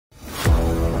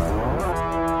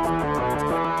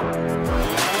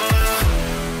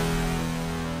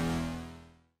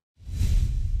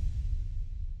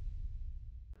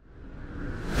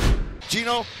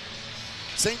Gino,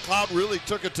 St. Cloud really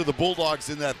took it to the Bulldogs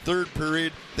in that third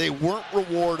period. They weren't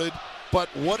rewarded, but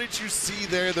what did you see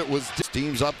there that was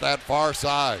teams up that far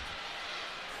side?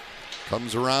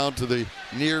 Comes around to the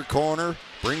near corner,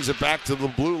 brings it back to the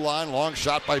blue line. Long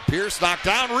shot by Pierce, knocked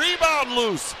down, rebound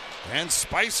loose, and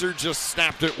Spicer just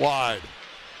snapped it wide.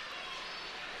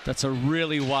 That's a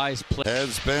really wise play.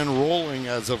 Has been rolling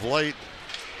as of late.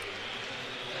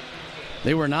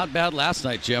 They were not bad last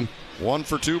night, Jim. 1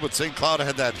 for 2, but St. Cloud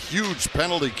had that huge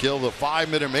penalty kill, the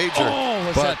 5-minute major.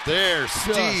 Oh, but there,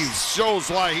 Steve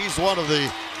shows why he's one of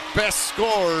the best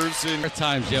scorers in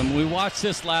time, Jim. We watched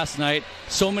this last night.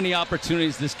 So many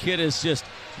opportunities. This kid is just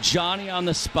Johnny on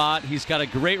the spot. He's got a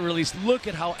great release. Look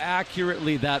at how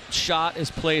accurately that shot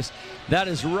is placed. That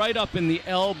is right up in the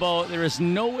elbow. There is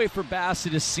no way for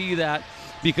Bassey to see that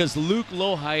because Luke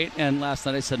Lowhite, and last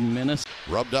night I said Minnesota.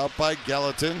 Rubbed out by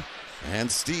Gallatin. And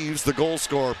Steves, the goal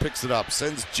scorer, picks it up,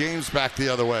 sends James back the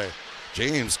other way.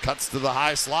 James cuts to the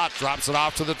high slot, drops it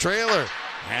off to the trailer.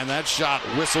 And that shot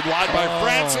whistled wide by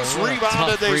Francis.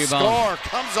 Rebounded, they score.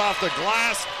 Comes off the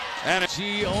glass. And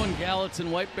Owen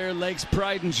Gallatin, White Bear legs,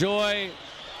 pride and joy.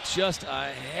 Just a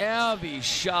heavy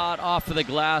shot off of the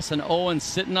glass. And Owen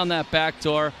sitting on that back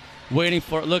door, waiting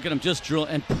for it. Look at him just drill.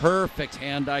 And perfect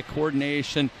hand-eye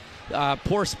coordination.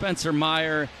 Poor Spencer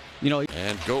Meyer.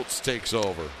 And Goetz takes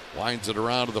over. Winds it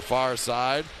around to the far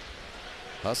side.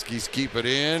 Huskies keep it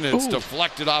in. It's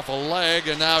deflected off a leg,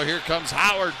 and now here comes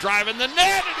Howard driving the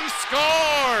net, and he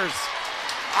scores!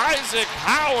 Isaac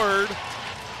Howard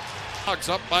knocks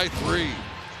up by 3.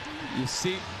 You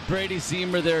see Brady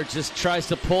Zemer there just tries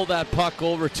to pull that puck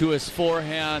over to his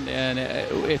forehand, and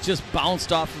it just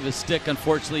bounced off of his stick.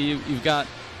 Unfortunately, you've got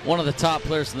one of the top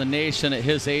players in the nation at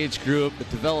his age group, the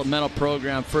developmental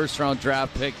program, first-round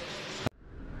draft pick.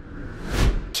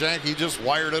 He just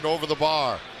wired it over the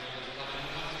bar.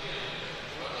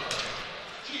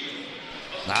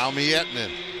 Now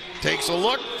Miettinen takes a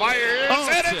look, fires,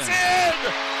 and it's in!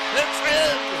 It's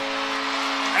in!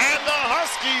 And the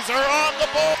Huskies are on the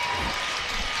board.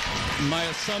 My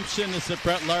assumption is that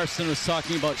Brett Larson was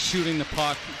talking about shooting the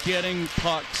puck, getting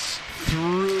pucks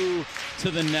through to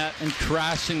the net and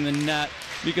crashing the net,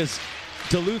 because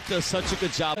Duluth does such a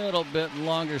good job. A little bit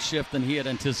longer shift than he had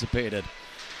anticipated.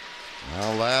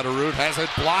 Now Latterroot has it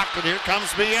blocked, and here comes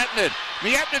Miettinen.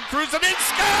 Miettinen cruising in,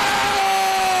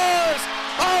 scores!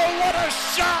 Oh, what a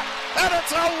shot! And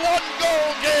it's a one-goal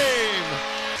game!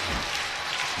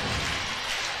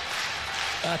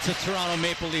 That's a Toronto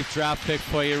Maple Leaf draft pick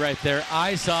for you right there.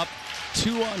 Eyes up,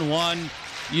 2-on-1.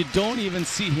 You don't even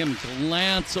see him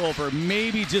glance over.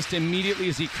 Maybe just immediately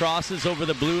as he crosses over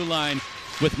the blue line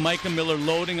with Micah Miller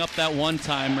loading up that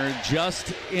one-timer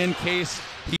just in case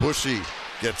he... Bushy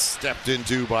gets stepped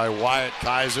into by Wyatt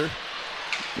Kaiser.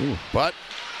 But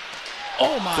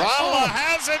Toronto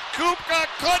has it. Kupka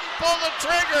couldn't pull the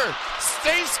trigger.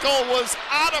 Stejskal was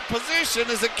out of position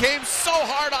as it came so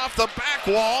hard off the back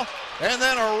wall. And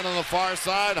then on the far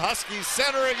side, Huskies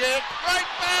centering it right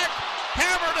back.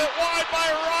 Hammered it wide by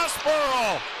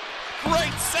Rossborough.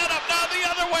 Great setup now the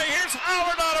other way. Here's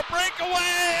Howard on a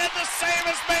breakaway, and the save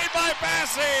is made by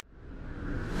Bassey.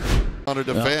 On to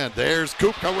defend. There's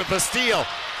Kupka with the steal.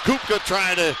 Kupka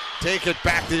trying to take it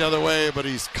back the other way, but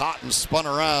he's caught and spun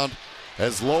around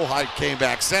as Lowhite came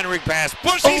back. Centering pass.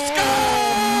 Bushy scores!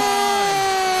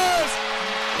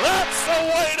 That's the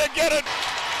way to get it.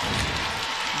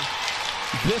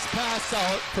 This pass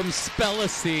out from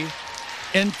Spellacy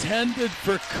intended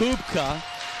for Kupka,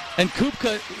 and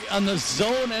Kupka on the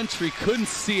zone entry couldn't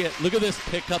see it. Look at this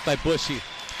pickup by Bushy.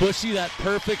 Bushy, that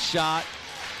perfect shot.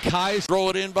 Kaiser throw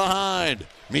it in behind.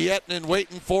 Miettinen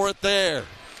waiting for it there.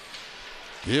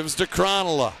 Gives to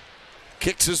Cronulla.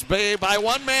 Kicks his bay by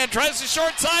one man. Tries the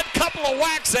short side. Couple of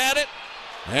whacks at it.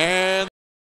 And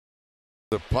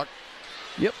the puck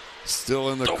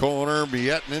still in the corner.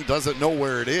 Miettinen doesn't know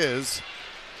where it is.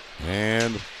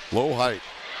 And Lowhite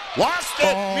lost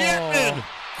it. Miettinen.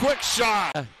 Quick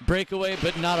shot. Breakaway,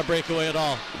 but not a breakaway at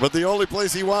all. But the only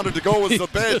place he wanted to go was the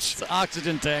bench. The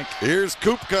oxygen tank. Here's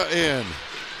Kupka in.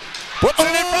 Puts it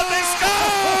in front, they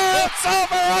score! It's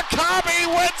over! Akabi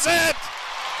wins it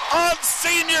on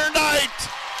senior night!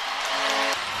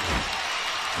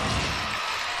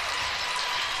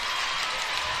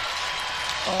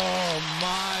 Oh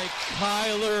my,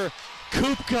 Kyler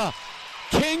Kupka,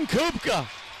 King Kupka.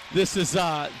 This is,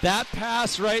 that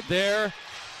pass right there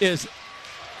is,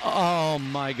 oh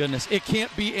my goodness. It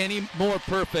can't be any more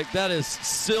perfect. That is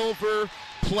silver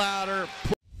platter.